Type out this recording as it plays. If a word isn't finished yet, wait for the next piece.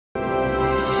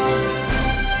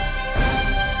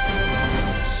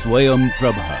Swayam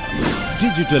Prabha.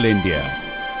 Digital India.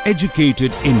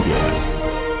 Educated India.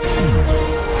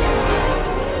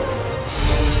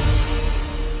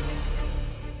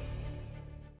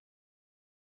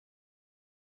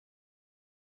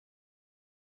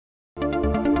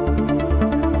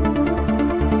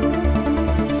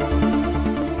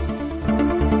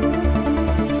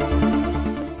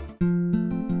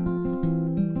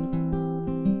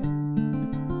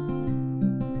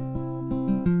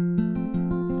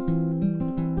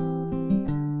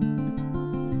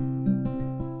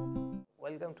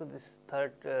 Welcome to this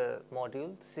third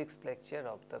module, sixth lecture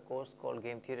of the course called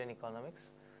Game Theory and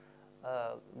Economics.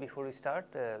 Before we start,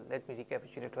 let me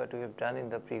recapitulate what we have done in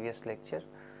the previous lecture.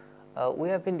 We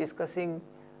have been discussing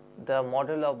the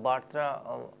model of Bartra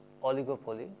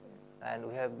oligopoly, and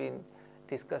we have been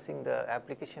discussing the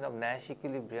application of Nash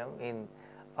equilibrium in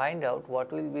find out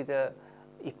what will be the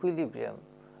equilibrium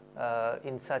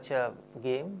in such a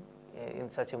game, in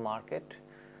such a market.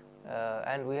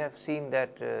 And we have seen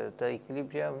that the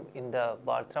equilibrium in the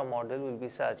Bartra model will be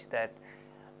such that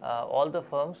all the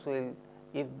firms will,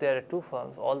 if there are two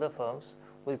firms, all the firms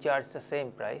will charge the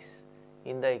same price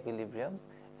in the equilibrium,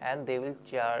 and they will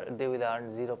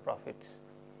earn zero profits.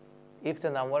 If the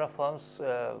number of firms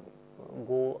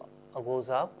goes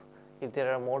up, if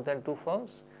there are more than two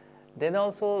firms, then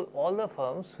also all the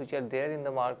firms which are there in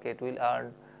the market will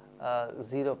earn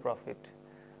zero profit.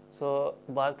 So,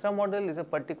 Bartra model is a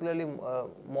particularly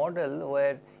model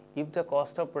where if the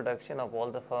cost of production of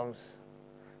all the firms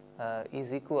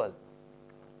is equal,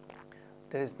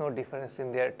 there is no difference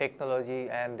in their technology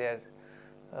and their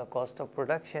cost of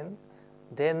production,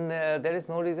 then there is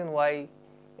no reason why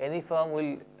any firm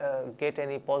will get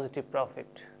any positive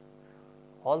profit.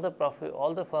 All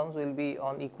the firms will be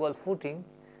on equal footing,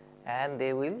 and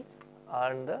they will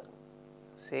earn the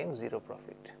same zero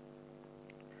profit.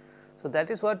 So,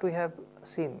 that is what we have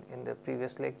seen in the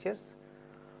previous lectures.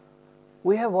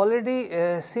 We have already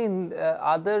seen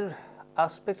other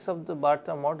aspects of the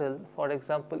Bartra model. For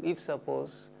example, if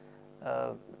suppose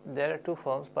there are two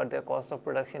firms, but their cost of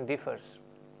production differs.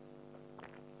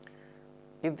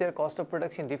 If their cost of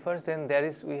production differs, then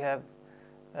we have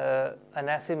an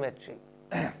asymmetry.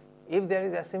 If there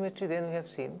is asymmetry, then we have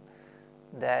seen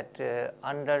that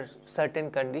under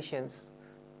certain conditions,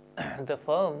 the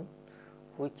firm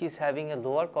which is having a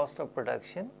lower cost of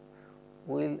production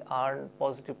will earn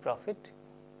positive profit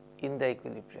in the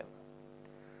equilibrium.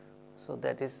 So,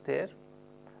 that is there.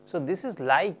 So, this is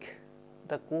like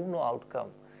the Cournot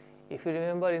outcome. If you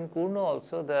remember, in Cournot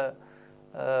also,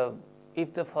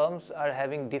 if the firms are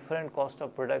having different cost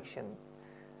of production,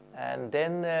 and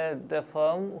then the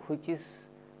firm which is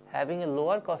having a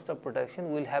lower cost of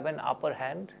production will have an upper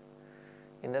hand,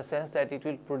 in the sense that it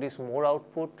will produce more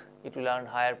output, it will earn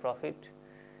higher profit,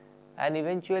 and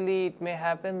eventually it may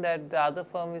happen that the other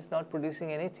firm is not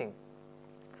producing anything.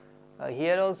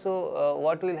 Here also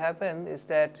what will happen is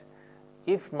that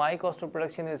if my cost of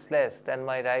production is less than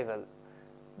my rival,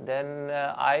 then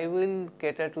I will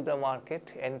cater to the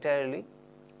market entirely,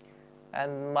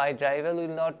 and my rival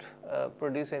will not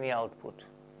produce any output.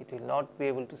 It will not be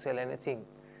able to sell anything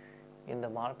in the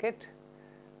market.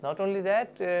 Not only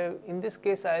that, in this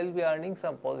case I will be earning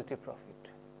some positive profit,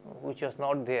 which was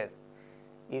not there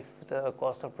if the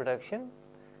cost of production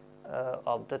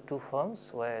of the two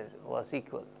firms was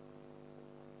equal.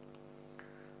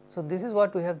 So, this is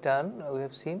what we have done, we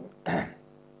have seen.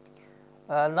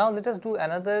 Now, let us do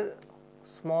another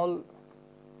small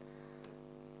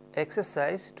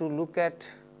exercise to look at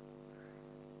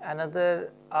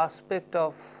another aspect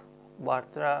of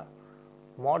Bartra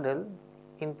model.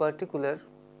 In particular,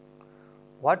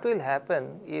 what will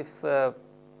happen if there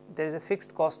is a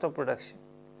fixed cost of production.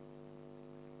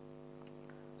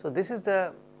 So, this is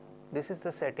the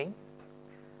setting.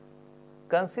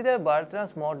 Consider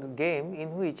Bartra's model game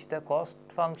in which the cost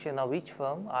function of each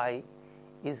firm I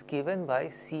is given by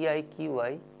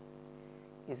CIQI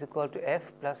is equal to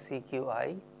F plus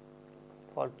CQI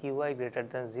for QI greater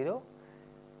than 0,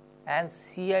 and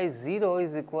CI0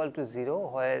 is equal to 0,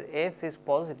 where F is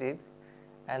positive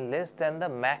and less than the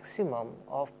maximum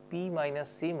of P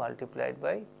minus C multiplied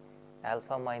by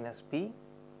alpha minus P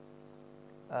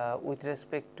with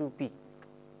respect to P.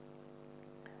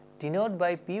 Denote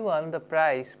by P1 the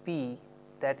price P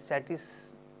that satisfies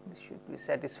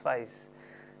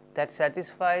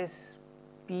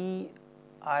P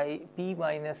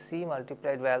minus C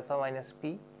multiplied by alpha minus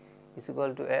P is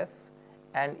equal to F,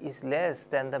 and is less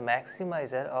than the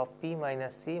maximizer of P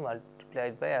minus C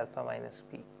multiplied by alpha minus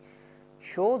P.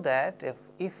 Show that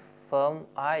if firm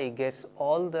I gets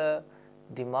all the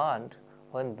demand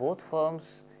when both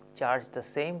firms charge the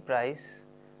same price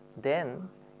then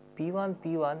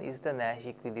P1 is the Nash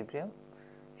equilibrium.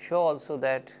 Show also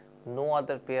that no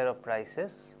other pair of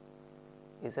prices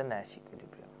is a Nash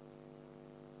equilibrium.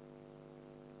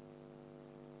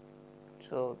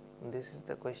 So, this is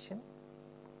the question.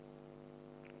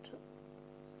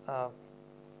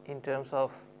 In terms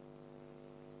of,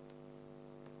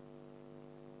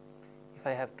 if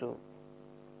I have to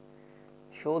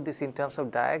show this in terms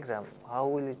of diagram, how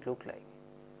will it look like?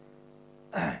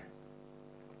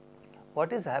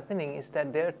 What is happening is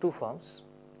that there are two firms.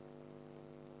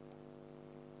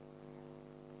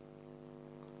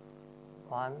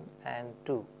 One and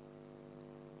two,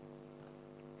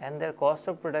 and their cost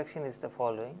of production is the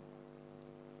following.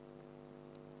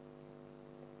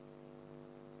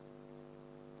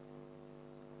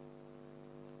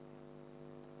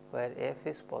 Where F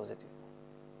is positive.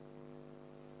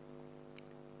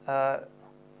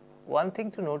 One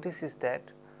thing to notice is that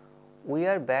we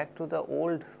are back to the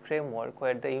old framework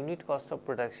where the unit cost of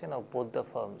production of both the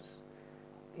firms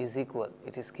is equal.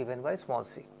 It is given by small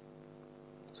c.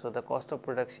 So, the cost of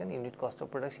production, unit cost of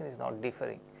production is not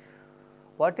differing.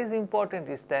 What is important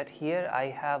is that here I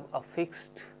have a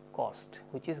fixed cost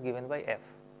which is given by F,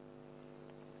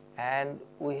 and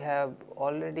we have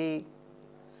already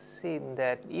seen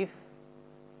that if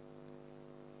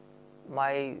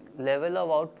my level of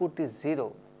output is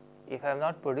 0, if I am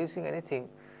not producing anything,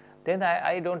 then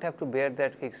I do not have to bear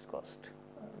that fixed cost.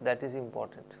 That is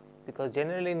important, because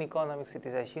generally in economics it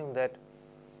is assumed that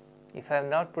if I am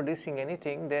not producing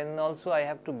anything, then also I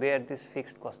have to bear this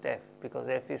fixed cost F, because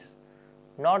F is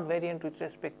not variant with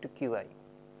respect to Qi.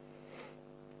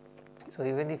 So,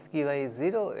 even if Qi is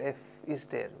 0, F is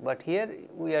there, but here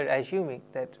we are assuming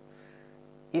that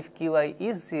if Qi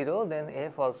is 0, then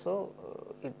F also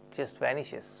it just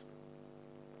vanishes,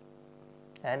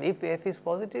 and if F is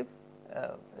positive,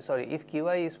 if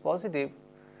Qi is positive,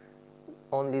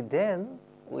 only then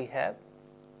we have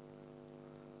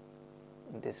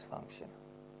this function.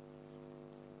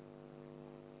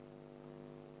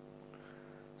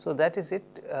 So, that is it,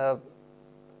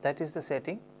 that is the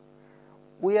setting.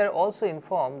 We are also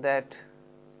informed that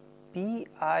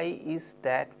Pi is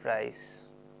that price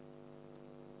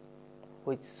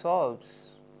which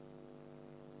solves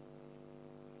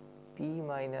P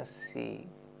minus C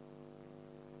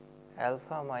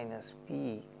alpha minus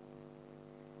P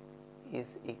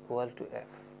is equal to F.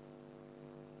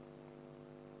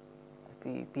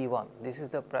 P1, this is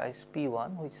the price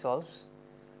P1 which solves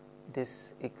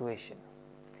this equation,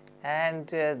 and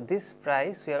this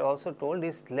price we are also told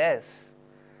is less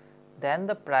than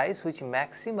the price which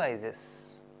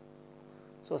maximizes.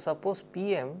 So, suppose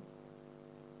PM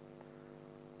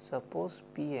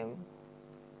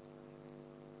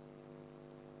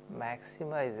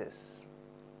maximizes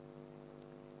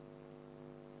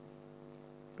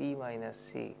P minus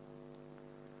C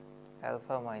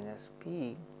alpha minus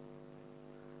P,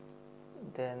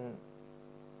 then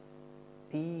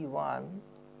P1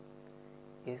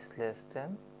 is less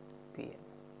than Pm.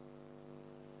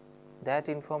 That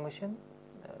information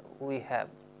we have.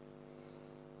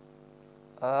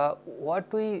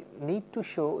 What we need to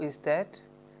show is that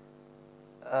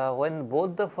when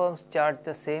both the firms charge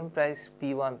the same price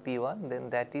P1, then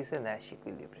that is a Nash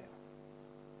equilibrium.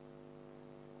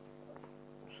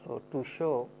 So, to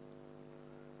show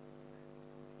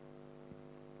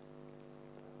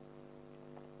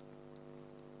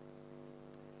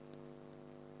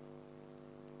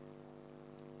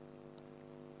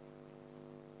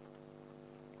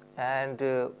and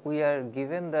we are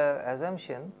given the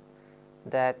assumption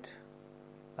that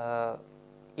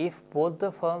if both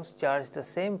the firms charge the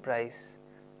same price,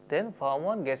 then firm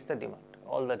 1 gets the demand,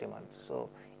 all the demand. So,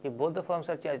 if both the firms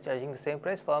are charging the same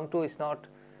price, firm 2 is not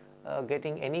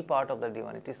getting any part of the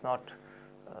demand, it is not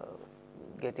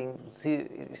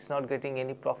getting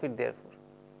any profit therefore.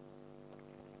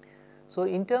 So,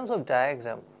 in terms of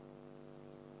diagram,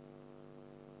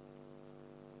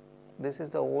 this is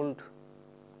the old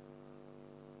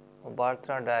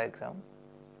Bartra diagram.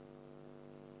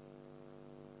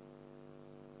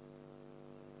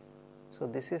 So,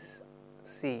 this is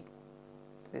C,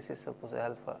 this is suppose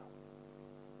alpha,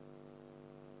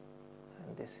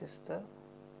 and this is the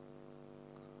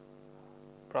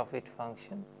profit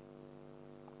function.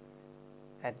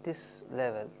 At this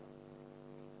level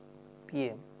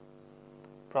Pm,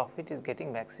 profit is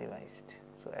getting maximized.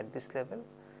 So, at this level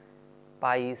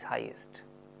pi is highest.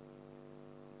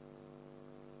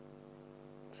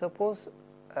 Suppose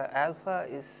alpha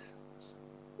is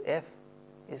F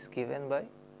is given by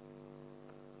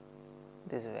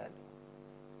this value,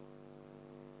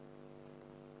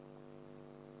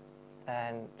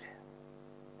 and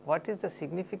what is the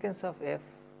significance of f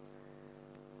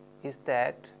is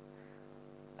that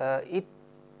it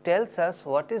tells us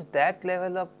what is that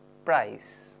level of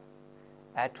price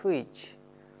at which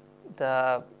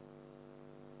the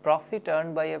profit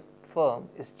earned by a firm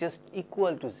is just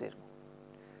equal to 0.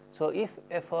 So, if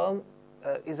a firm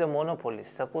is a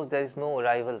monopolist, suppose there is no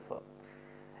rival firm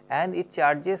and it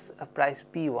charges a price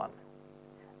P1,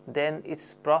 then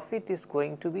its profit is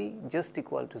going to be just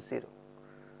equal to 0.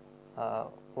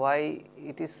 Why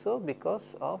it is so?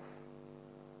 Because of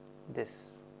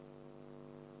this.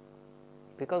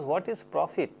 Because what is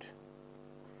profit?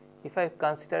 If I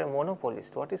consider a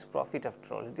monopolist, what is profit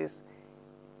after all? It is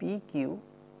PQ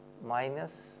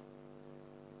minus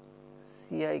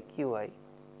CIQI,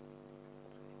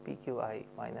 PQI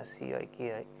minus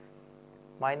CIQI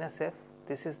minus F.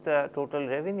 This is the total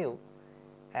revenue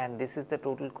and this is the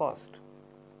total cost.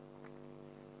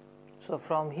 So,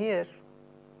 from here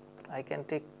I can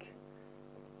take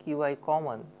QI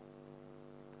common.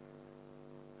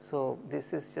 So,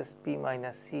 this is just P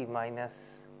minus C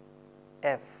minus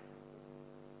F,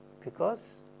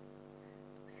 because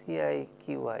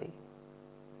CIQI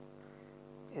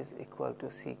is equal to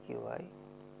CQI.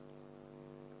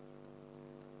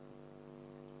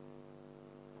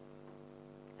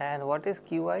 And what is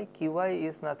QI? QI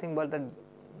is nothing but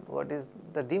what is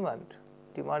the demand.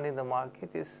 Demand in the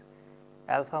market is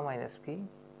alpha minus P,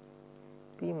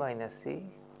 P minus C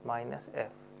minus F.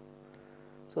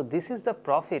 So, this is the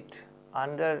profit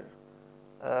under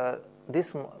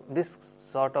this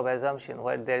sort of assumption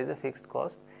where there is a fixed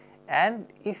cost, and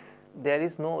if there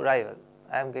is no rival,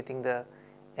 I am getting the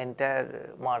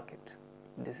entire market.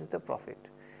 This is the profit.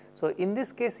 So, in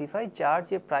this case, if I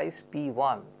charge a price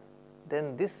P1,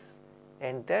 then this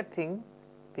entire thing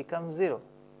becomes 0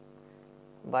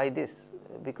 by this,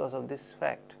 because of this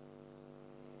fact.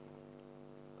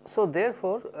 So,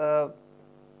 therefore,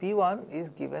 P1 is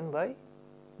given by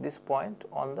this point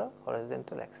on the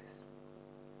horizontal axis.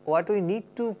 What we need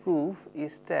to prove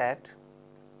is that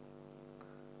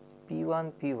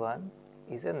P1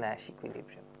 is a Nash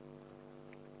equilibrium.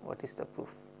 What is the proof?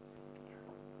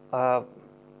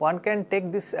 One can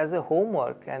take this as a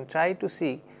homework and try to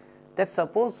see that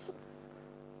suppose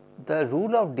the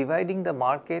rule of dividing the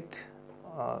market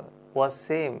was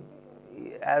same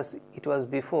as it was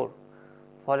before.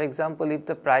 For example, if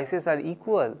the prices are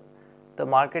equal, the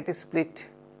market is split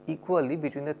equally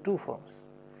between the two firms.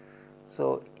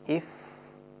 So, if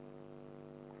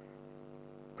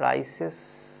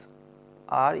prices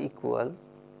are equal,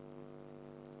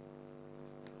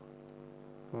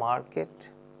 market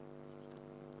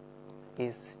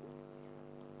is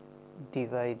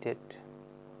divided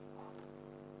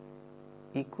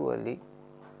equally,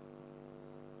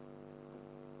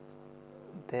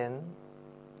 then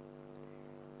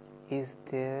is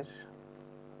there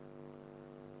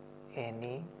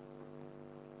any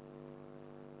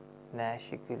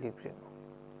Nash equilibrium?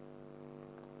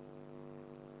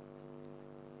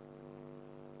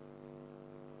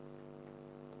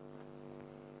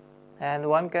 And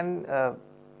one can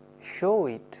show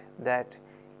it that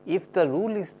if the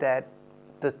rule is that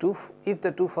if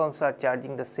the two firms are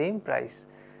charging the same price,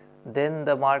 then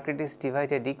the market is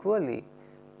divided equally,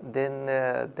 then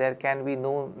there can be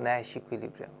no Nash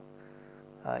equilibrium.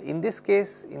 In this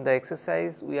case, in the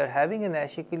exercise, we are having a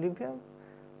Nash equilibrium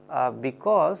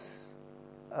because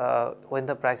when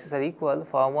the prices are equal,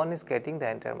 firm 1 is getting the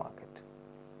entire market.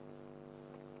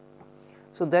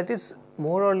 So, that is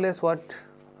more or less what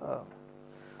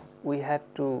we had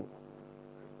to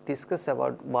discuss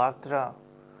about Bartra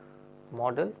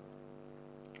model.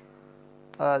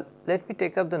 Let me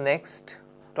take up the next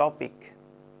topic,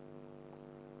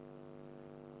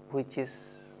 which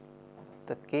is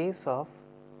the case of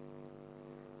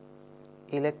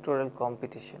electoral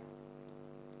competition.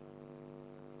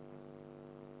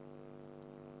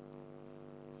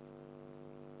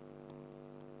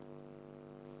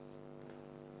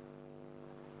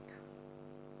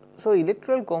 So,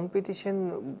 electoral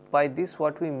competition, by this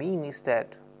what we mean is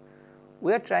that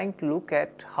we are trying to look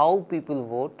at how people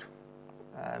vote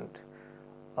and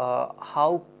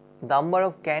how number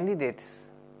of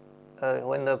candidates,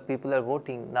 when the people are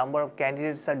voting, number of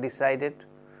candidates are decided.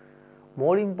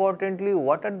 More importantly,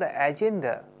 what are the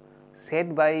agenda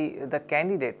set by the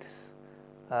candidates,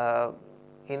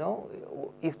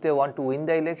 if they want to win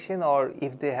the election or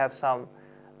if they have some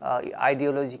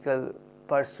ideological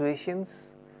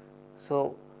persuasions.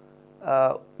 So,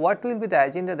 what will be the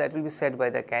agenda that will be set by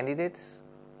the candidates,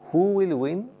 who will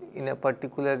win in a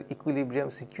particular equilibrium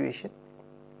situation.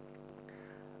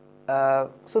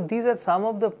 So, these are some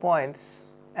of the points,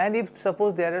 and if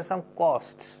suppose there are some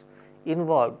costs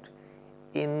involved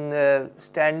in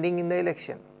standing in the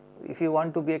election. If you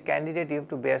want to be a candidate, you have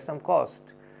to bear some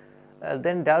cost.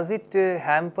 Then does it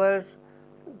hamper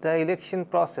the election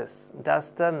process?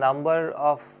 Does the number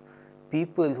of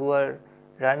people who are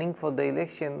running for the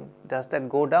election, does that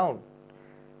go down?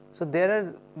 So, there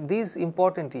are these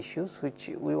important issues which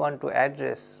we want to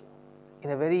address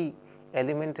in a very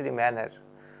elementary manner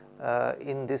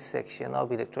in this section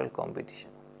of electoral competition.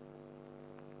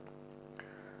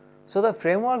 So, the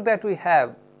framework that we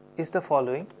have is the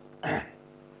following.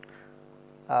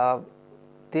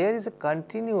 There is a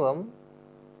continuum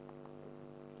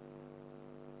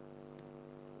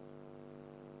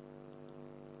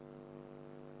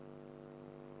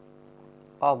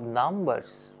of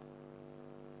numbers.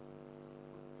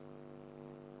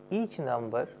 Each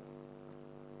number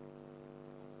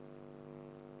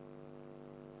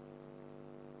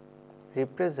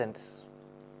represents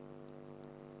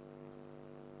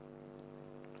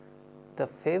the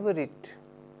favorite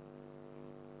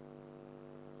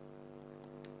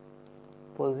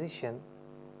position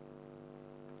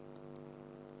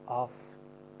of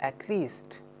at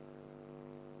least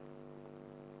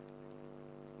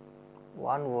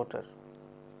one voter.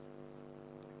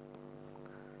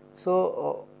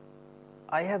 So,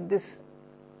 I have this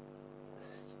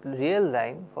real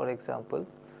line, for example.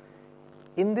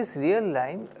 In this real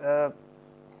line,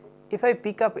 if I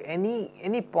pick up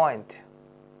any point,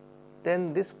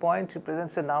 then this point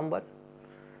represents a number.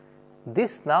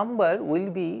 This number will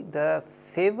be the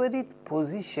favorite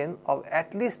position of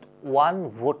at least one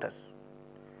voter.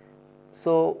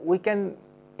 So, we can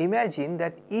imagine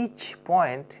that each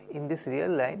point in this real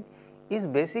line is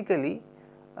basically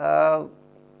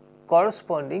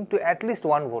corresponding to at least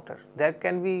one voter. There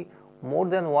can be more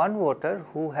than one voter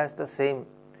who has the same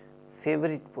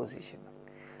favorite position.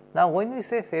 Now, when we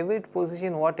say favorite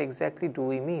position, what exactly do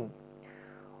we mean?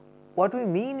 What we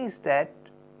mean is that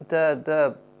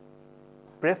the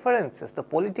preferences, the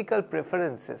political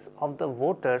preferences of the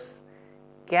voters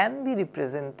can be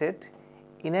represented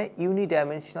in a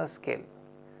unidimensional scale.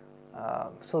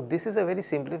 So, this is a very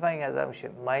simplifying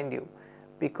assumption, mind you,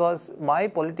 because my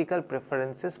political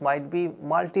preferences might be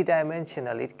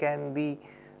multidimensional. It can be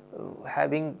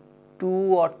having 2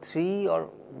 or 3 or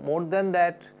more than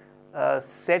that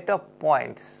set of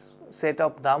points, set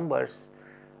of numbers,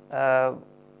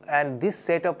 and this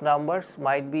set of numbers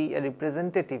might be a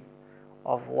representative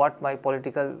of what my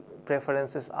political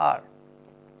preferences are.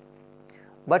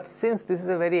 But since this is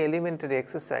a very elementary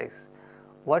exercise,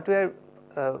 what we are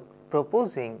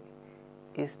proposing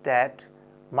is that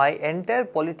my entire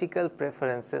political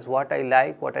preferences, what I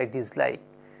like, what I dislike,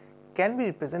 can be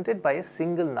represented by a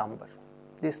single number.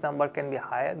 This number can be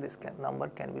higher, this number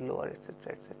can be lower,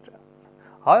 etc., etc.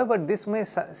 However, this may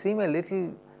seem a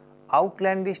little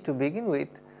outlandish to begin with.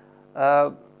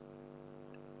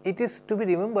 It is to be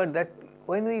remembered that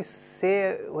when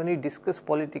we discuss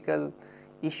political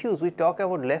issues, we talk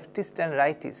about leftist and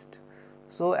rightist.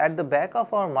 So, at the back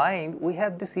of our mind, we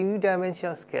have this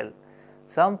unidimensional scale.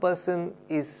 Some person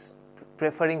is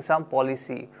preferring some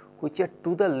policy which are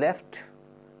to the left,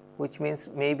 which means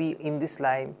maybe in this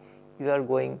line you are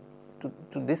going to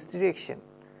this direction,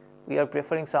 we are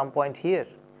preferring some point here,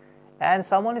 and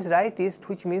someone is rightist,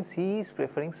 which means he is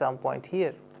preferring some point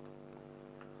here.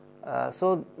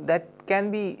 So, that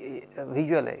can be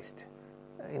visualized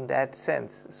in that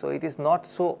sense. So, it is not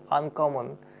so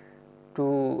uncommon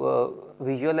to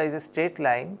visualize a straight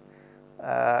line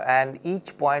and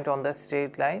each point on that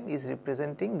straight line is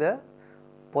representing the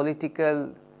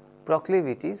political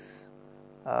proclivities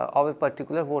of a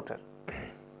particular voter.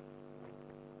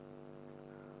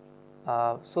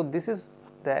 So, this is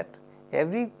that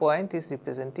every point is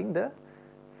representing the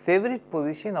favorite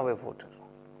position of a voter.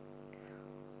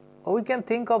 We can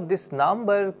think of this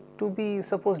number to be,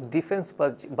 suppose, defense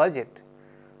budget.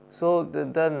 So,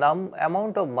 the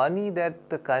amount of money that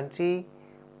the country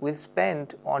will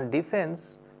spend on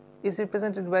defense is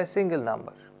represented by a single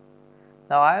number.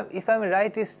 Now, if I am a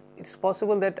rightist, it is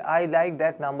possible that I like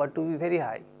that number to be very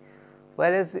high,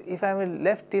 whereas if I am a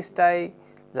leftist, I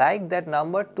like that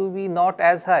number to be not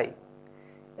as high,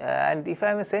 and if I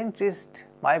am a centrist,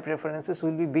 my preferences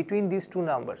will be between these two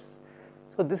numbers.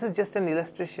 So, this is just an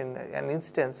illustration, an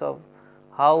instance of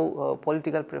how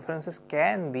political preferences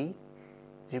can be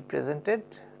represented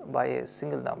by a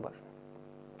single number.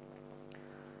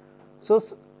 So,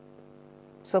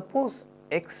 suppose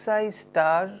xi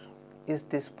star is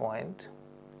this point,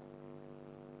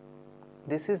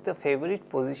 this is the favorite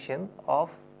position of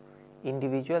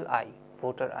individual I,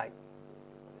 voter I.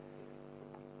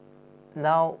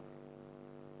 Now,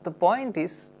 the point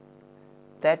is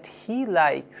that he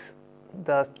likes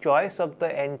the choice of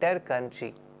the entire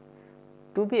country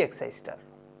to be xi star.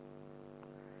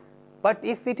 But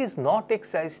if it is not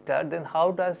xi star, then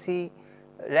how does he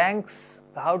rank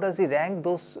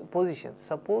those positions?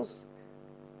 Suppose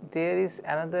there is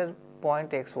another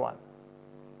point x1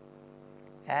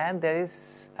 and there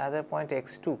is another point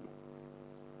x2.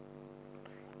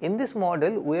 In this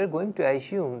model, we are going to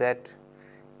assume that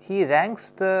he ranks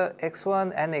the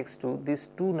x1 and x2, these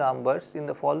two numbers, in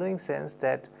the following sense,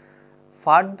 that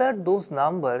further those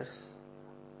numbers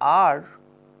are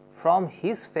from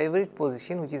his favorite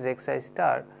position, which is xi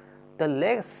star, the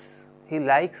less he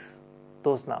likes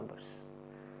those numbers.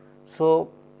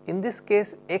 So, in this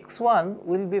case x1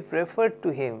 will be preferred to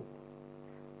him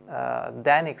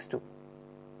than x2.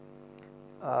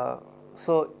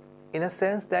 So, in a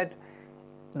sense that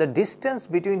the distance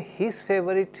between his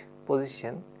favorite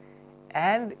position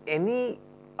and any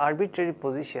arbitrary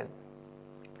position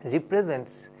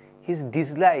represents his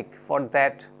dislike for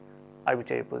that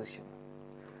arbitrary position.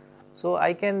 So,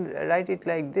 I can write it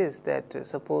like this, that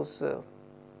suppose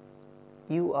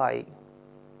ui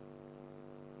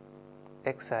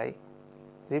xi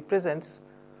represents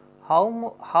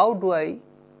how do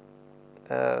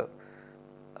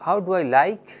I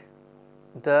like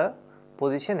the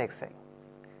position xi.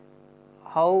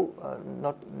 How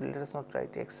not, let us not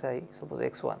write xi, suppose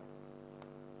x1,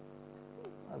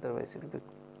 otherwise it will be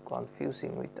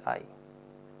confusing with I.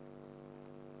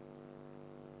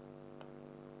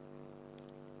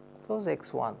 Suppose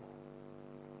x1.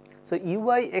 So,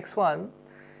 ui x1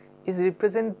 is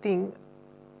representing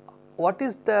what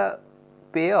is the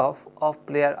payoff of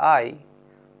player I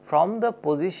from the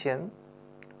position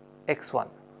x1.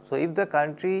 So, if the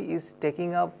country is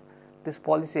taking up this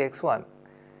policy x1,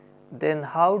 then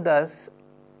how does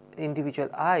individual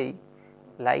I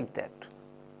like that?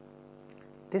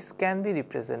 This can be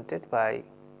represented by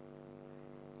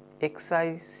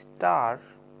xi star.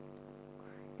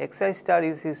 Xi star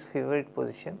is his favorite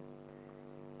position,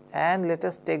 and let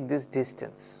us take this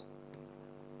distance.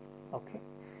 Okay.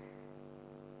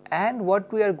 And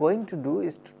what we are going to do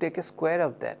is to take a square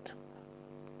of that.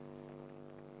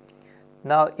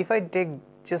 Now, if I take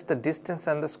just the distance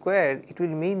and the square, it will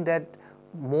mean that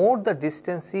more the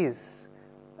distance is,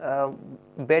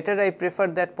 better I prefer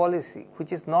that policy,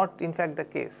 which is not in fact the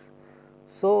case.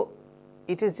 So,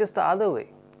 it is just the other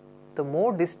way. The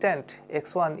more distant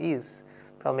x1 is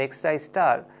from xi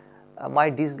star, my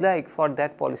dislike for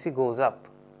that policy goes up.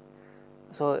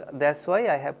 So, that is why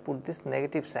I have put this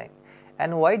negative sign.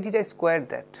 And why did I square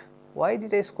that? Why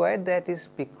did I square that is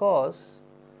because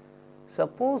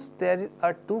suppose there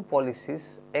are two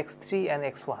policies x3 and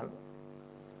x1,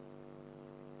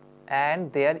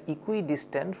 and they are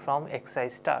equidistant from xi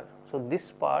star. So,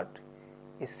 this part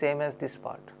is same as this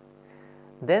part.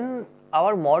 Then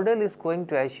our model is going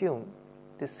to assume,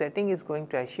 this setting is going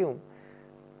to assume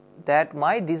that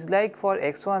my dislike for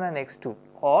x1 and x2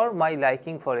 or my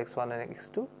liking for x1 and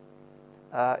x2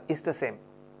 is the same.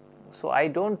 So, I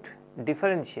do not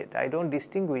differentiate, I do not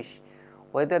distinguish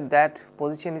whether that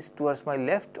position is towards my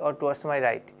left or towards my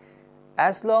right.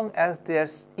 As long as they are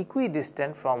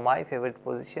equidistant from my favorite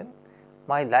position,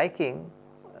 my liking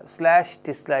 /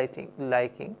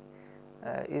 disliking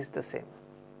is the same.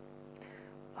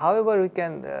 However, we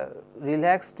can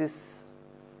relax this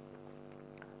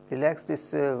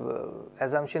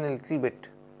assumption a little bit,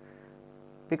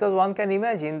 because one can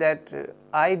imagine that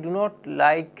I do not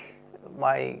like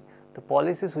the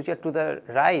policies which are to the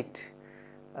right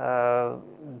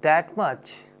that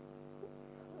much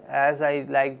as I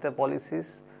like the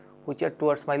policies which are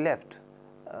towards my left.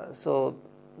 So,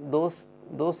 those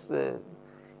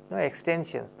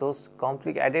extensions, those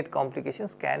added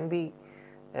complications can be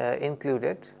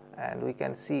included, and we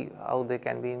can see how they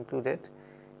can be included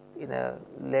in a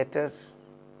later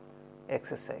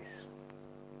exercise.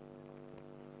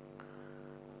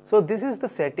 So, this is the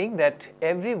setting that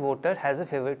every voter has a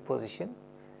favorite position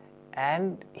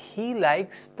and he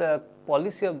likes the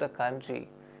policy of the country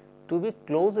to be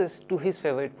closest to his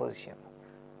favorite position.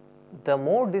 The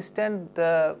more distant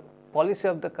the policy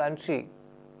of the country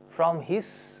from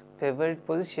his favorite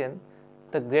position,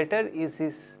 the greater is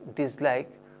his dislike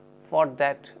for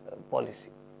that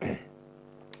policy.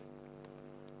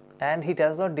 And he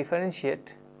does not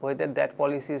differentiate whether that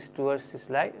policy is towards his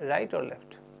right or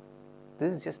left.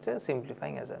 This is just a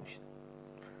simplifying assumption.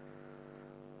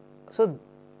 So,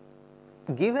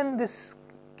 given this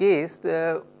case,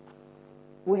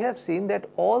 we have seen that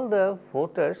all the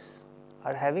voters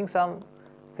are having some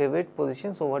favorite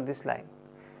positions over this line.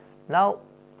 Now,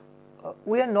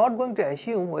 we are not going to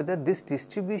assume whether this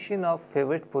distribution of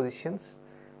favorite positions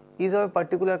is of a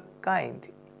particular kind.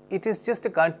 it is just a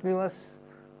continuous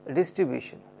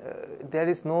distribution. There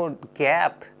is no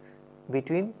gap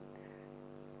between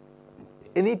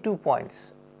any 2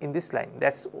 points in this line.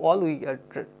 That is all we are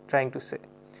trying to say.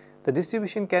 The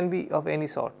distribution can be of any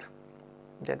sort,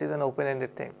 that is an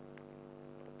open-ended thing.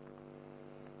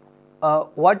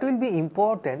 What will be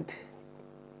important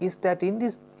is that in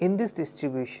this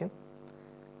distribution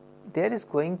there is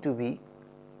going to be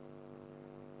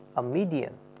a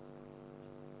median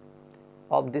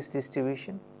of this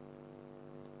distribution.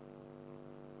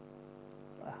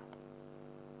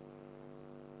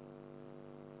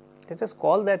 Let us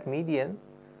call that median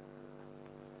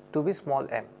to be small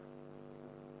m.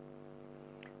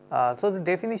 So, the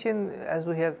definition, as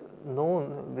we have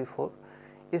known before,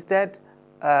 is that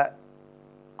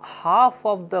half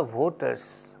of the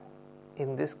voters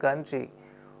in this country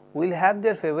will have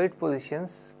their favorite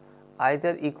positions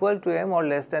either equal to m or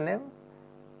less than m,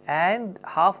 and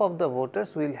half of the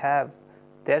voters will have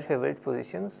their favorite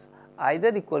positions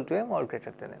either equal to m or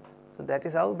greater than m. So, that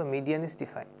is how the median is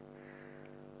defined.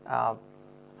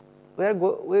 We are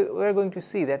going to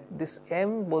see that this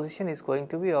m position is going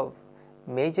to be of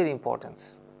major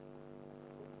importance.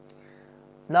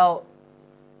 Now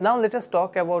let us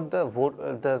talk about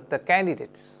the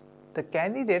candidates. The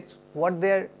candidates, what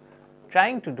they are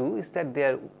trying to do is that they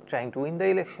are trying to win the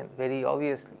election, very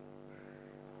obviously.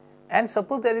 And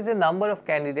suppose there is a number of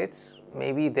candidates,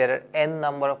 maybe there are n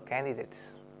number of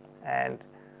candidates, and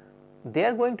they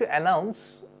are going to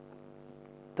announce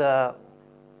the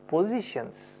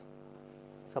positions,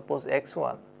 suppose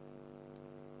x1,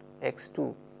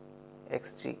 x2,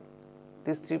 x3,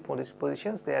 these 3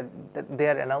 positions they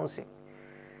are announcing,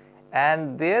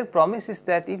 and their promise is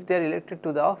that if they are elected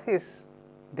to the office,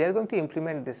 they are going to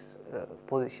implement these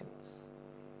positions.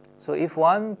 So, if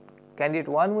candidate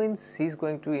 1 wins, he is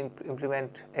going to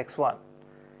implement x1,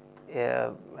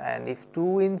 and if 2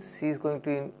 wins, he is going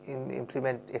to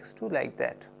implement x2, like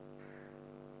that.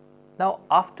 Now,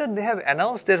 after they have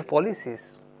announced their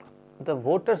policies, the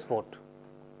voters vote.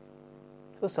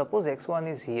 So, suppose x1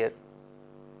 is here,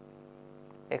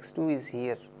 x2 is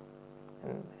here,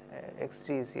 and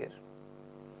x3 is here.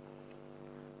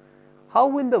 How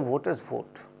will the voters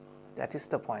vote? That is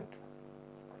the point.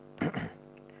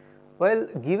 Well,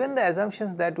 given the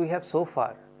assumptions that we have so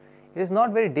far, it is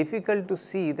not very difficult to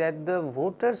see that the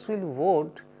voters will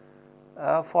vote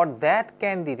for that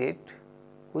candidate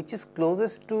which is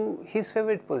closest to his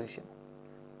favorite position,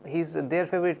 their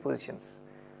favorite positions.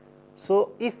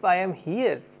 So, if I am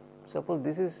here, suppose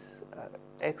this is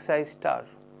xi star,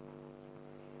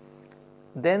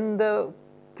 then the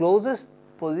closest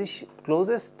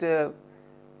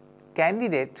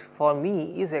candidate for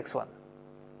me is x1.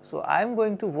 So, I am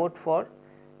going to vote for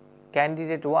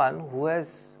candidate 1 who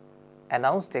has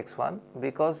announced x1,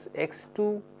 because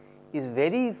x2 is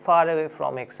very far away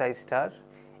from xi star,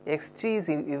 x3 is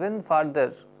even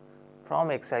farther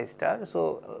from xi star.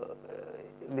 So,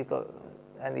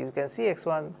 and you can see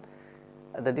x1,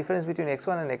 the difference between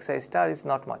x1 and xi star is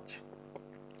not much.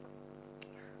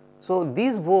 So,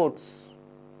 these votes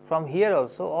from here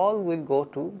also all will go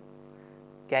to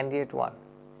candidate 1.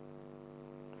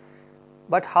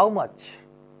 But how much?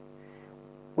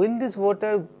 Will this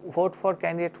voter vote for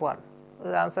candidate 1?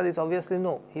 The answer is obviously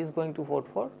no, he is going to vote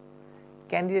for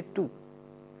candidate 2.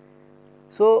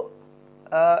 So,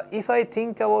 if I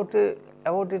think about it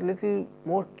little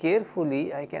more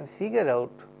carefully, I can figure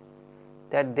out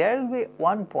that there will be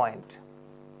one point.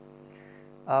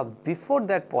 Before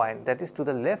that point, that is to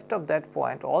the left of that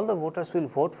point, all the voters will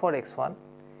vote for x1,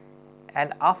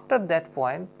 and after that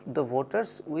point the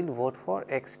voters will vote for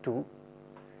x2.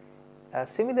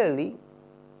 Similarly,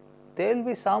 there will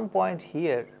be some point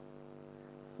here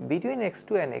between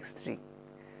x2 and x3,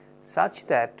 such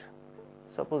that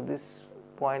suppose this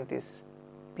point is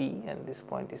P and this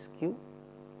point is Q.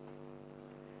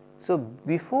 So,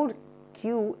 before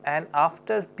Q and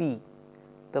after P,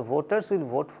 the voters will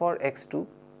vote for x2,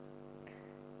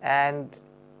 and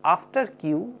after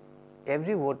Q,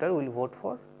 every voter will vote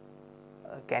for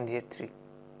candidate 3.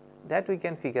 That we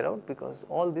can figure out, because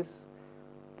all these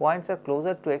points are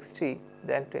closer to x3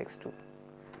 than to x2.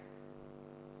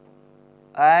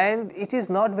 And it is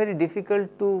not very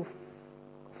difficult to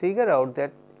figure out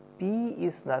that P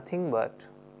is nothing but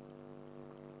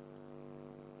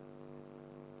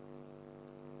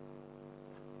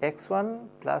x1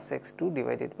 plus x2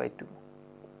 divided by 2.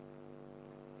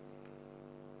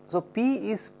 So, P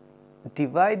is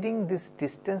dividing this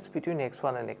distance between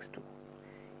x1 and x2.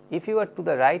 If you are to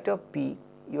the right of P,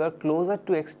 you are closer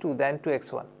to x2 than to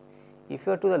x1. If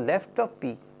you are to the left of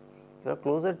P, you are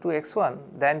closer to x1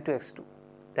 than to x2.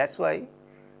 That is why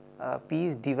P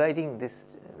is dividing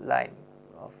this line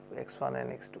of x1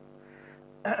 and x2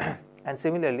 and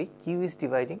similarly Q is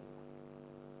dividing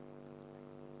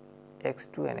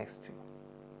x2 and x3.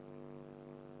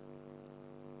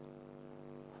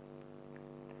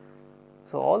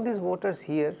 So, all these voters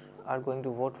here are going to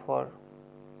vote for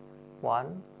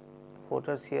 1,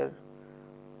 voters here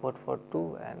vote for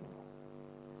 2 and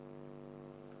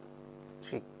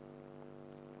 3.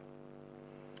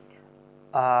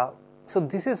 So,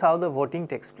 this is how the voting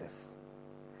takes place,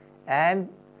 and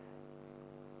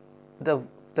the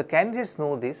candidates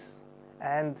know this,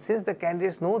 and since the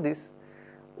candidates know this,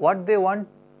 what they want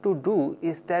to do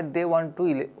is that they want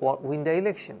to win the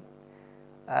election.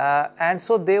 And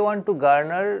so, they want to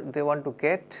garner, they want to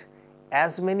get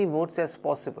as many votes as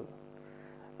possible.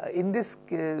 In this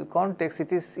context,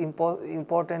 it is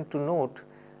important to note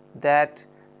that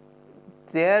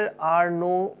there are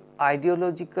no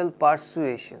ideological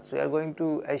persuasions. We are going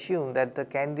to assume that the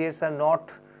candidates are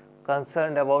not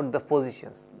concerned about the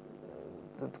positions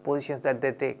that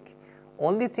they take.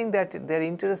 Only thing that they are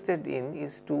interested in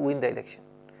is to win the election.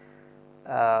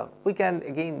 We can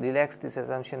again relax this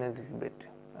assumption a little bit.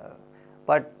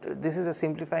 But this is a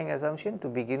simplifying assumption to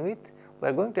begin with. We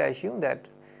are going to assume that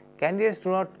candidates do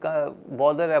not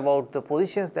bother about the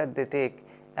positions that they take.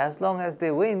 As long as they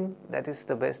win, that is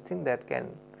the best thing that can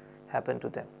happen to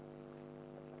them.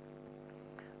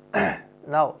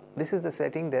 Now, this is the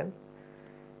setting then.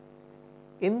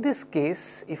 In this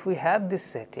case, if we have this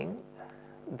setting,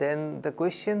 then the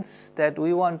questions that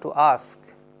we want to ask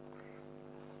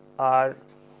are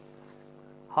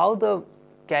how the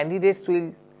candidates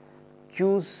will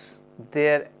choose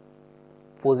their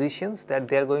positions that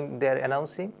they are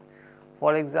announcing.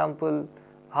 For example,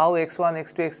 how x1,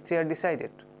 x2, x3 are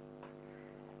decided,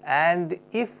 and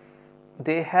if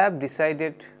they have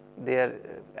decided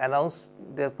announced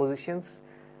their positions,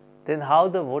 then how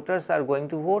the voters are going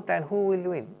to vote and who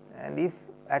will win, and if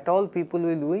at all people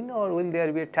will win or will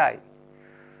there be a tie.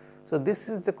 So, this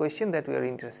is the question that we are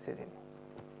interested in.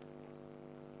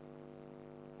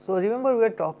 So, remember we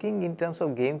are talking in terms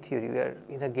of game theory, we are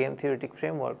in a game theoretic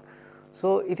framework.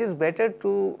 So, it is better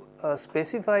to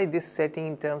specify this setting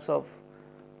in terms of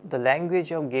the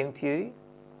language of game theory.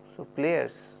 So,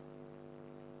 players,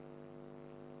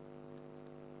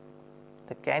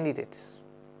 the candidates,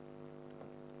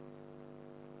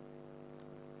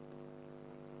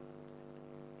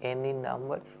 any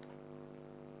number.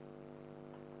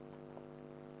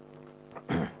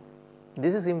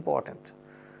 This is important.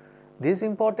 This is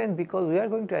important because we are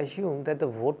going to assume that the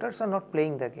voters are not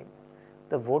playing the game.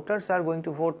 The voters are going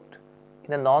to vote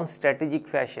in a non-strategic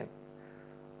fashion.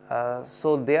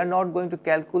 So, they are not going to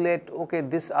calculate, okay,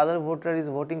 this other voter is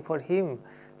voting for him,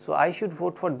 so I should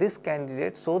vote for this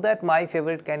candidate so that my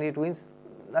favorite candidate wins,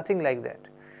 nothing like that.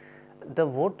 The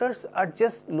voters are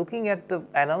just looking at the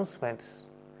announcements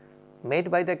made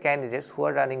by the candidates who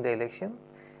are running the election,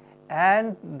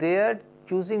 and they are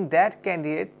choosing that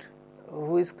candidate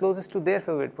who is closest to their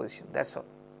favorite position, that is all.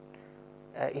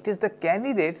 It is the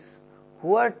candidates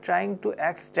who are trying to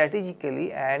act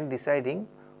strategically and deciding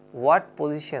what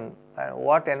position,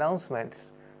 what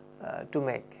announcements to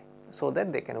make so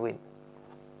that they can win.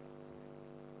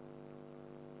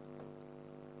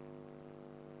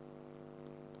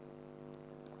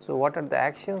 So, what are the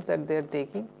actions that they are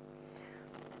taking?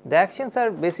 The actions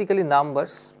are basically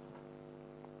numbers.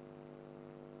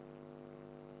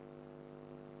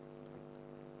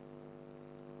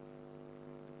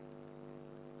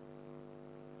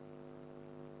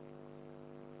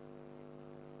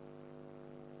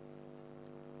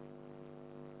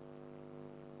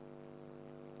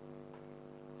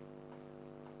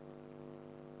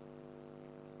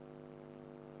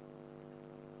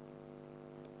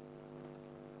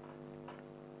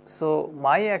 So,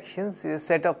 my actions is a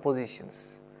set of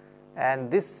positions,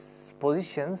 and these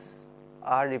positions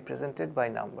are represented by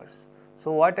numbers.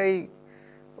 So,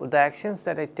 the actions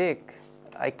that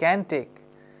I can take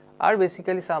are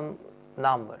basically some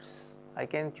numbers. I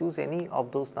can choose any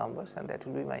of those numbers and that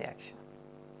will be my action.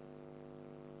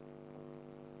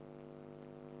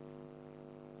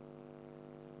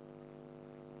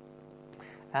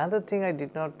 Another thing I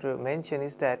did not mention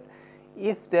is that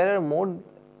if there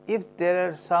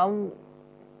are some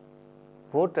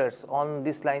voters on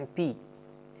this line P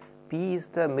is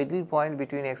the middle point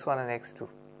between x1 and x2,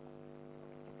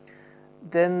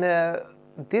 then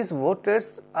these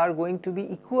voters are going to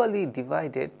be equally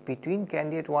divided between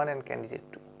candidate 1 and candidate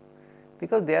 2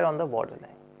 because they are on the borderline.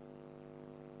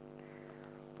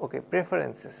 Okay,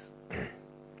 preferences.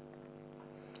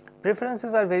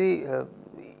 Preferences are very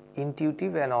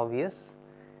intuitive and obvious.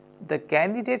 The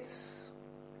candidates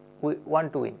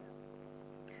want to win.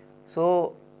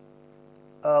 So,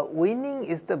 winning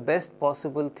is the best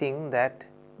possible thing that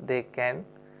they can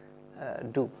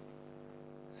do.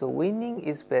 So, winning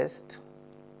is best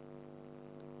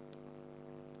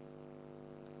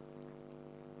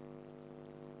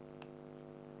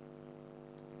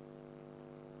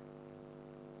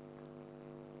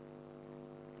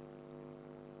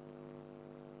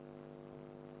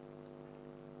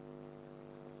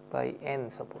by n,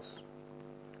 suppose.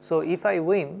 So, if I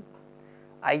win,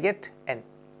 I get n.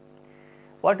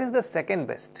 What is the second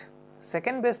best?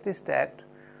 Second best is that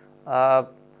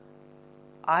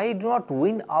I do not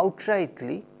win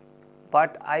outrightly,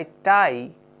 but I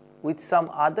tie with some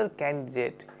other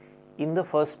candidate in the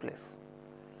first place.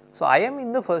 So, I am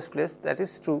in the first place, that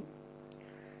is true,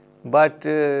 but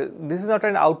this is not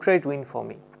an outright win for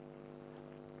me.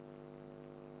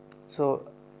 So,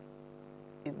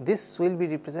 this will be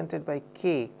represented by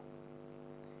k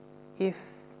if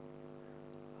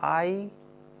I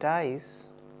ties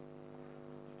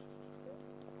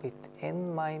with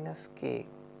n minus k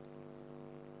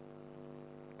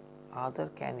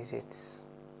other candidates.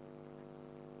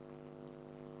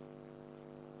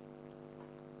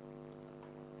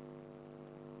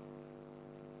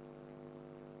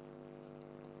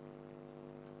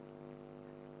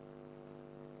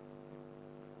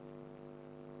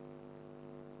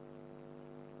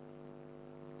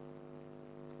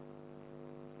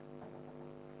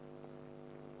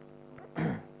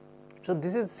 So,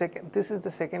 this is the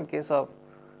second case of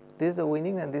this is the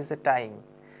winning and this is the tying.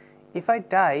 If I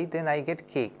tie, then I get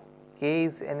k. K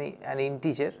is an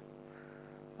integer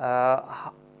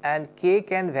and k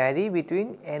can vary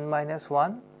between n minus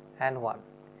 1 and 1.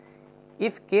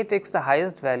 If k takes the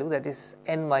highest value, that is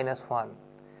n minus 1,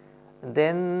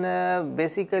 then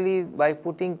basically by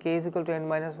putting k is equal to n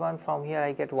minus 1, from here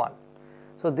I get 1.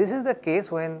 So, this is the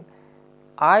case when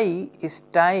I is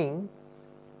tying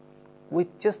with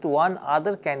just one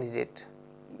other candidate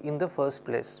in the first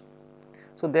place.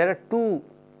 So, there are two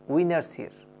winners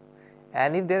here,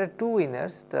 and if there are two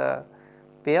winners, the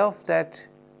payoff that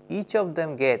each of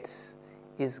them gets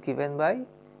is given by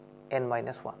n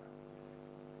minus 1,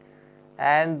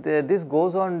 and this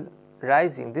goes on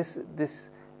rising, this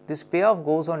payoff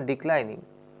goes on declining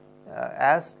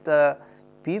as the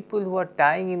people who are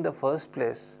tying in the first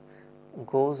place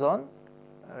goes on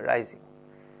rising.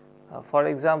 For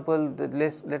example,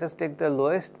 let us take the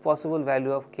lowest possible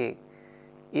value of k.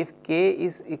 If k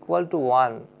is equal to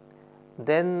 1,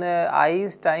 then I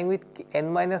is tying with n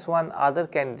minus 1 other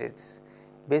candidates.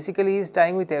 Basically, he is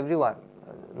tying with everyone.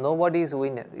 Nobody is a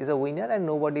winner and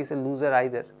nobody is a loser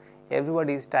either.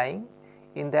 Everybody is tying.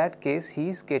 In that case, he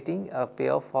is getting a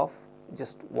payoff of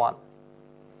just 1.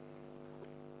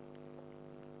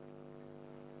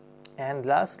 And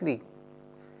lastly,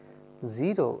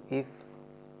 0 if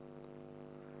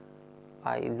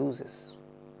I loses.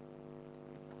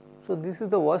 So, this is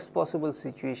the worst possible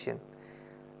situation,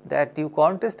 that you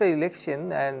contest an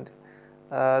election and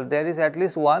there is at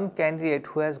least one candidate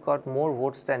who has got more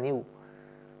votes than you,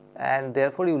 and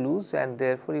therefore you lose and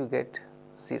therefore you get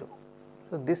 0.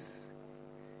 So, this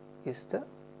is the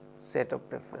set of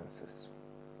preferences.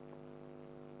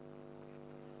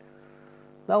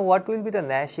 Now, what will be the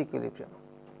Nash equilibrium?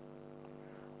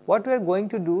 What we are going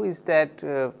to do is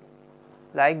that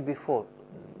like before,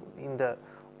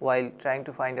 while trying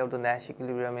to find out the Nash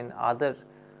equilibrium in other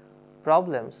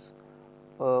problems,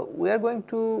 we are going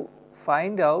to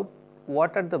find out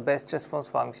what are the best response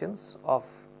functions of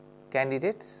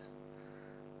candidates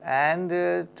and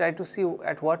try to see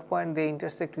at what point they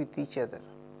intersect with each other.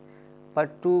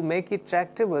 But to make it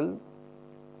tractable,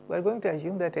 we are going to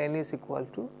assume that n is equal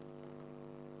to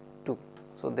 2.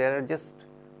 So, there are just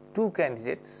two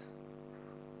candidates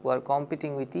who are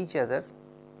competing with each other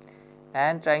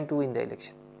and trying to win the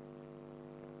election.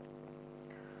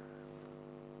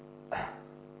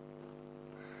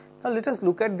 Now, let us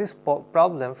look at this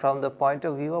problem from the point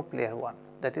of view of player 1,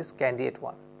 that is candidate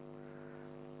 1.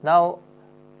 Now,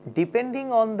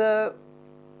 depending on the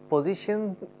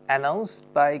position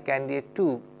announced by candidate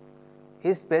 2,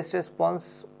 his best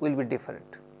response will be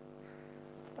different.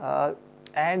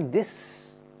 And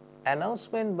this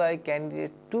announcement by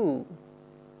candidate 2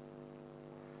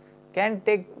 can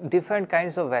take different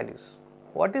kinds of values.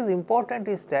 What is important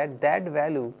is that that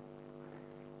value,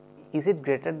 is it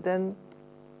greater than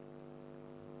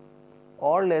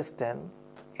or less than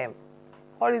m,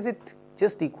 or is it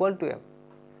just equal to m?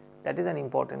 That is an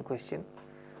important question.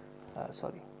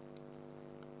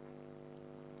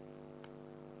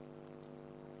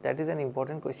 That is an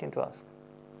important question to ask.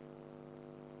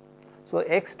 So,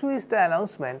 x2 is the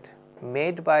announcement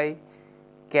made by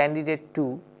candidate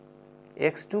 2,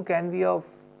 x2 can be of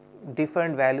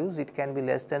different values, it can be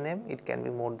less than m, it can be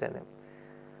more than m.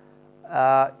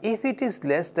 If it is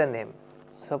less than m,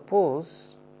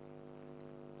 suppose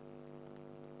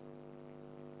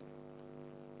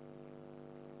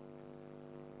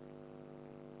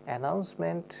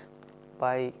announcement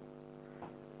by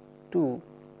 2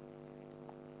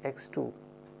 x2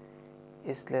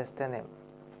 is less than m,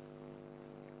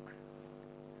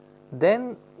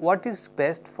 then what is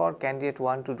best for candidate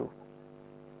 1 to do?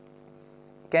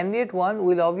 Candidate 1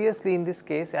 will obviously in this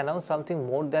case announce something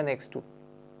more than x2,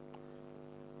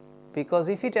 because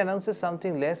if it announces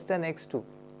something less than x2,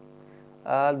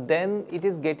 then it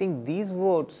is getting these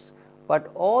votes, but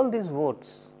all these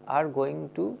votes are going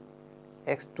to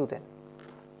x2 then,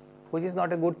 which is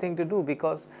not a good thing to do,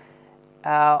 because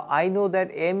I know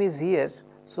that m is here.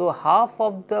 So, half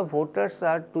of the voters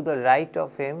are to the right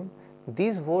of m,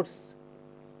 these votes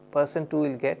person 2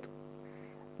 will get,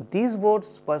 these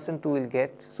votes person 2 will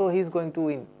get, so he is going to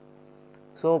win.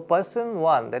 So, person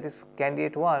 1, that is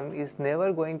candidate 1, is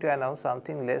never going to announce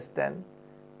something less than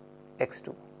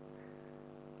x2.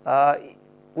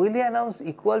 Will he announce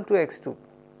equal to x2?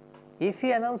 If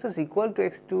he announces equal to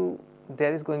x2,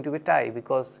 there is going to be tie,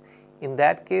 because in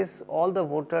that case all the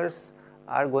voters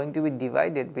are going to be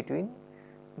divided between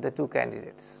the two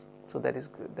candidates. So, that is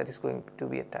going to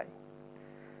be a tie.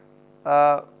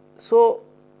 So,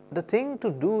 the thing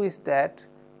to do is that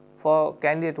for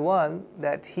candidate 1,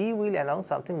 that he will announce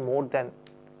something more than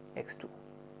x2.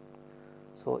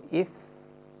 So, if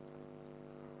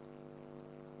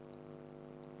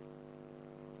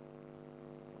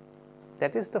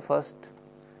that is the first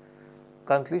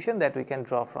conclusion that we can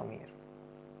draw from here.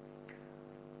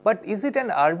 But is it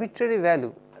an arbitrary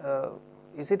value?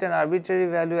 Is it an arbitrary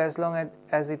value as long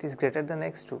as it is greater than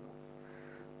x2?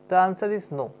 The answer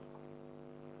is no,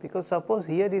 because suppose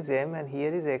here is m and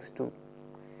here is x2.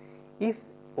 If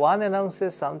one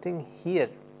announces something here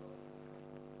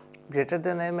greater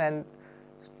than m and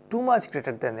too much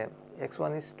greater than m,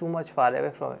 x1 is too much far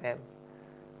away from m,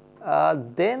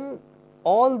 then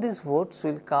all these votes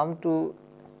will come to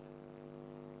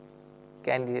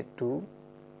candidate 2,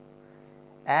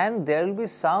 and there will be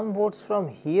some votes from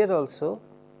here also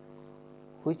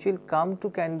which will come to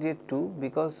candidate 2,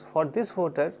 because for this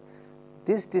voter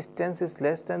this distance is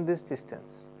less than this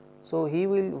distance. So, he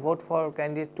will vote for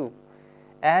candidate 2,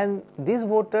 and these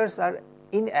voters are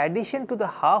in addition to the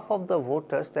half of the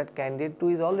voters that candidate 2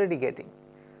 is already getting.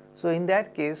 So, in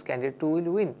that case candidate 2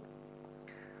 will win.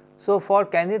 So, for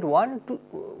candidate 1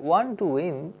 to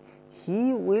win,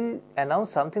 he will announce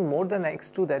something more than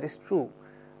x2, that is true,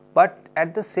 but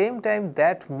at the same time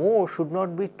that more should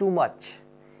not be too much.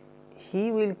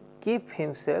 He will keep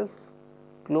himself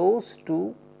close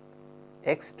to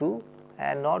x2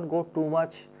 and not go too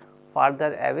much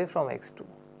farther away from x2.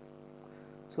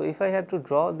 So, if I had to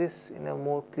draw this in a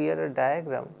more clearer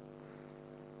diagram,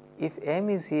 if m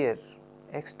is here,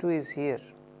 x2 is here,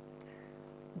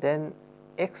 then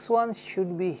x1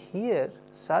 should be here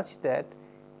such that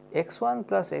x1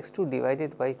 plus x2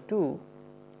 divided by 2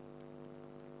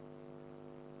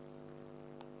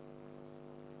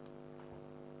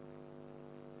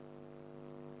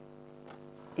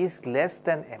 is less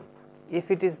than m. If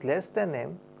it is less than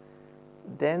m,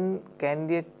 then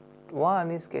candidate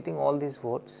 1 is getting all these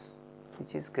votes,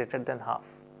 which is greater than half.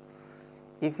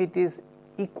 If it is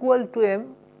equal to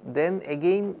m, then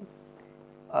again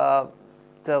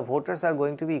the voters are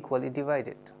going to be equally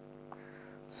divided.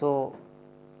 So,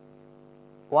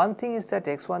 one thing is that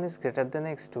x1 is greater than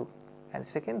x2, and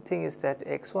second thing is that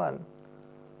x1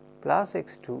 plus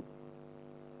x2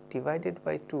 divided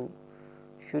by 2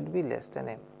 should be less than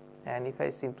m. And if I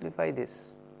simplify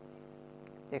this,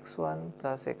 x1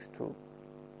 plus x2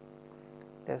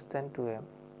 less than 2m,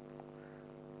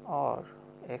 or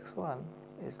x1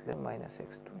 is less than minus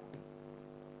x2.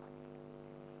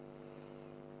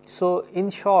 So, in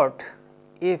short,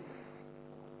 if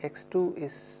x2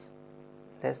 is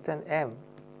less than m,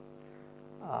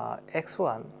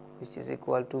 x1 which is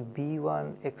equal to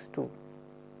b1 x2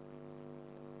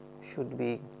 should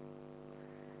be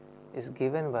is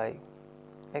given by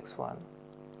x1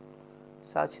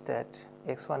 such that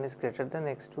x1 is greater than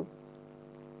x2,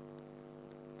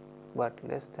 but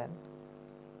less than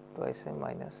twice m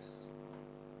minus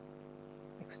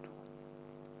x2.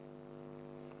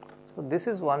 So, this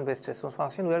is one best response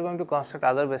function. We are going to construct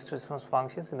other best response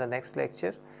functions in the next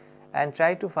lecture and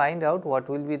try to find out what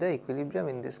will be the equilibrium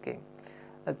in this game.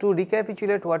 To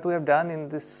recapitulate what we have done in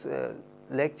this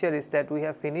lecture is that we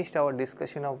have finished our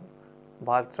discussion of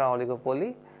Bartra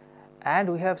oligopoly,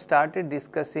 and we have started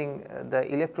discussing the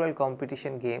electoral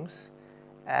competition games,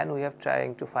 and we have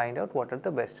trying to find out what are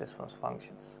the best response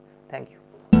functions. Thank you.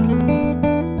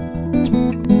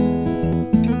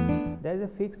 There is a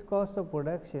fixed cost of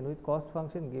production with cost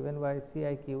function given by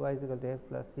CIQy is equal to F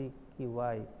plus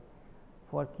CQy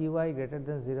for Qy greater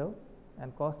than 0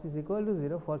 and cost is equal to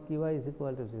 0 for Qy is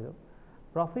equal to 0.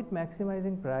 Profit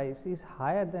maximizing price is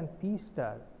higher than P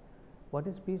star. What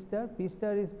is P star? P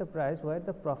star is the price where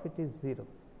the profit is 0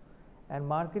 and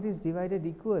market is divided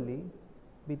equally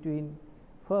between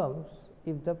firms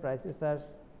if the prices are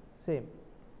same.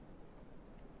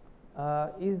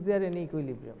 Is there any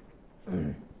equilibrium?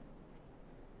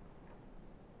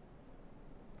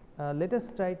 Let us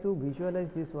try to visualize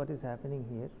this, what is happening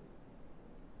here.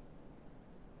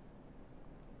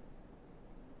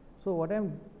 So, what I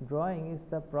am drawing is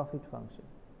the profit function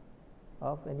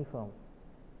of any firm,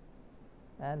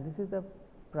 and this is the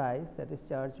price that is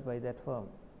charged by that firm.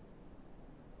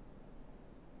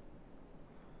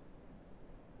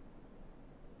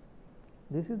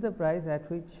 This is the price at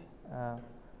which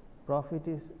profit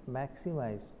is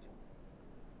maximized.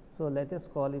 So, let us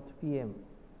call it PM,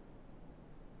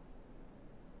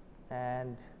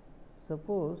 and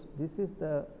suppose this is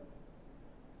the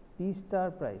P star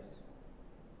price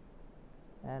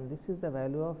and this is the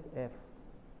value of F,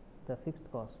 the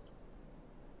fixed cost,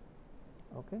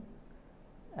 okay,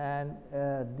 and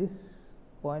this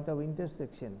point of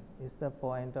intersection is the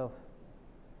point of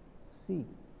C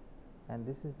and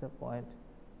this is the point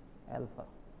alpha.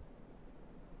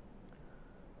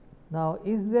 Now,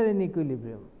 is there an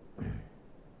equilibrium?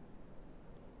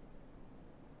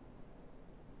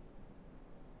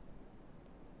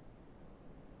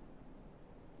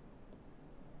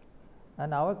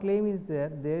 And our claim is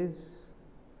that there is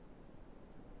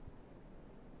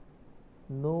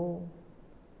no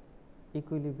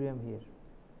equilibrium here.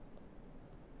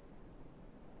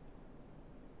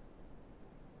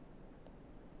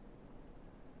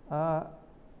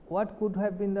 What could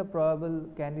have been the probable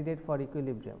candidate for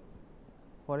equilibrium?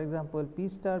 For example, P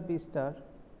star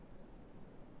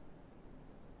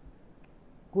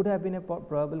could have been a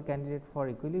probable candidate for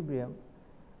equilibrium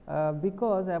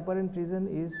because apparent reason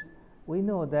is we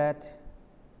know that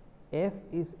F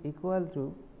is equal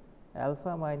to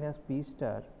alpha minus P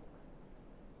star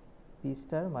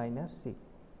minus C.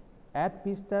 At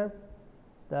P star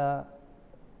the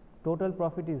total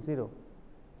profit is 0.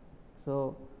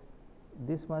 So,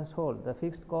 this must hold, the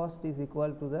fixed cost is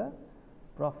equal to the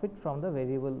profit from the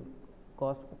variable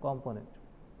cost component.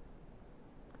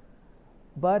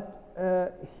 But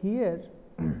here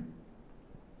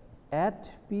at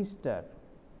P star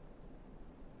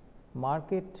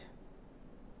market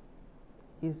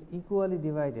is equally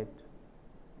divided.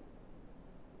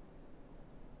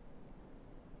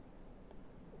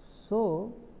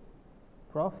 So,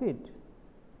 profit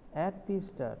at P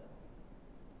star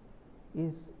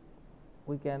is,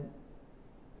 we can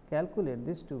calculate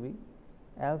this to be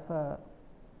alpha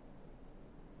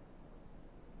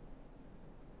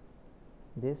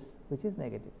this, which is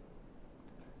negative.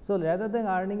 So, rather than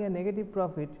earning a negative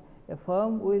profit, a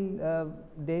firm will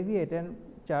deviate and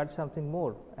charge something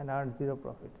more and earn 0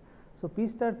 profit. So, P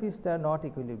star not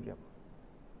equilibrium.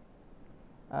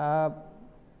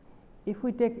 If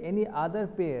we take any other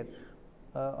pair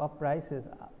of prices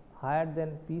higher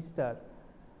than P star,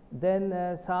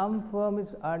 then some firm is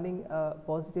earning a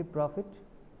positive profit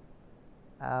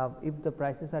if the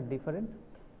prices are different.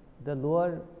 The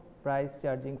lower price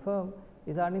charging firm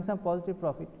is earning some positive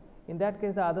profit. In that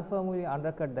case, the other firm will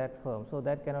undercut that firm. So,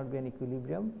 that cannot be an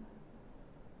equilibrium.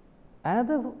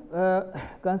 Another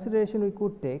consideration we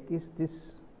could take is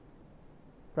this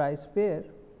price pair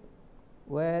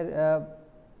where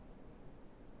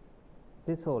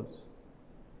this holds.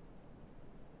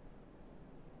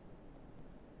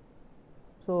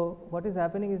 So, what is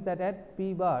happening is that at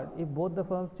P bar, if both the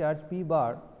firms charge P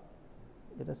bar,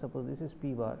 let us suppose this is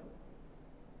P bar,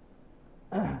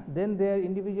 then their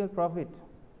individual profit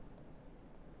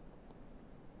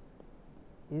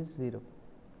is 0.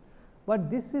 But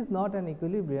this is not an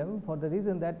equilibrium for the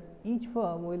reason that each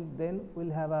firm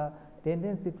will have a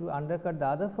tendency to undercut the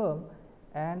other firm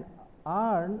and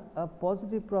earn a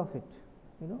positive profit.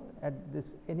 At this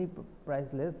any price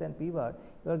less than P bar,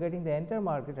 you are getting the entire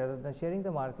market rather than sharing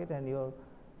the market, and your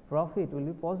profit will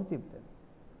be positive then.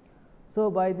 So,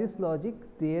 by this logic,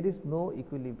 there is no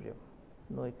equilibrium,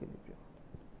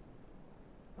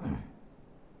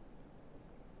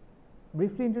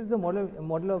 Briefly introduce the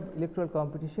model of electoral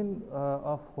competition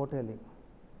of hoteling.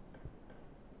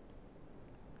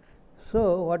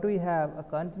 So, what we have, a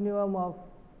continuum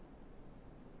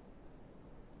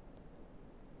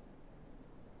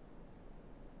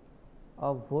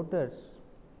of voters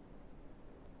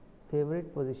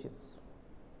favorite positions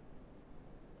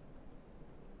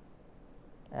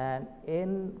and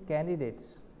n candidates,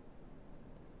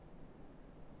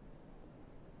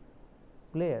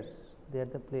 players, they are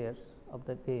the players of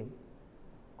the game,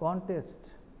 contest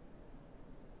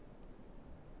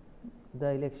the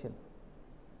election.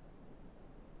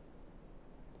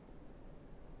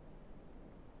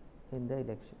 In the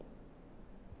election,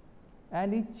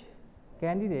 and each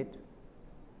candidate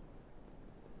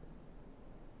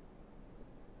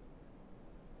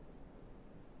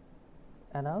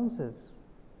announces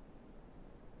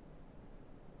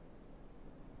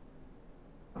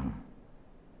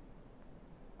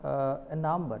a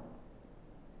number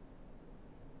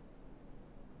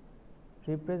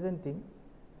representing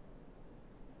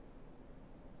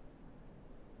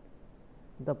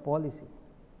the policy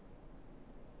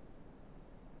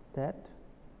that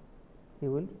he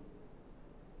will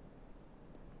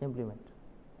implement,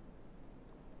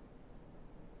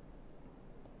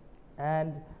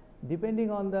 and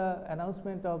depending on the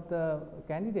announcement of the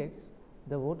candidates,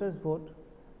 the voters vote.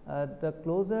 The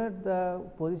closer the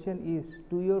position is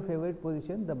to your favorite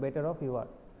position, the better off you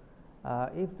are.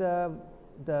 If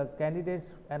the candidate's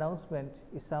announcement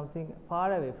is something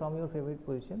far away from your favorite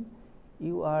position,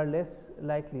 you are less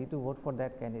likely to vote for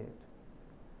that candidate.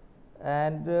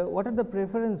 And what are the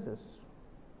preferences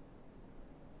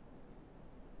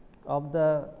of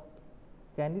the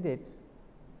candidates?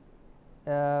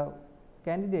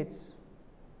 Candidates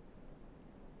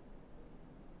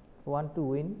want to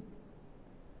win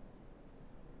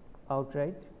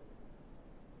outright.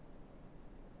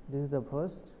 This is the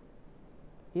first.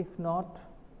 If not,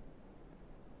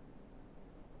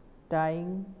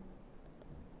 tying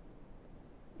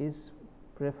is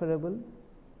preferable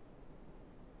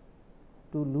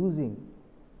to losing.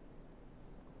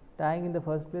 Tying in the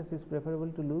first place is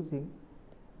preferable to losing.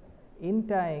 In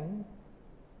tying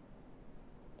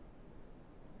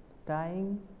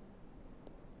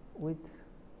with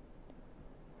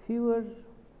fewer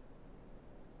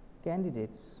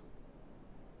candidates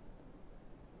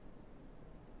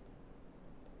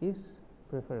is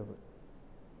preferable.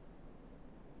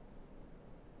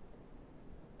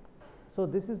 So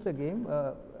this is the game,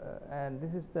 and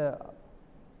this is the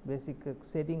basic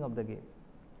setting of the game.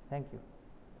 Thank you.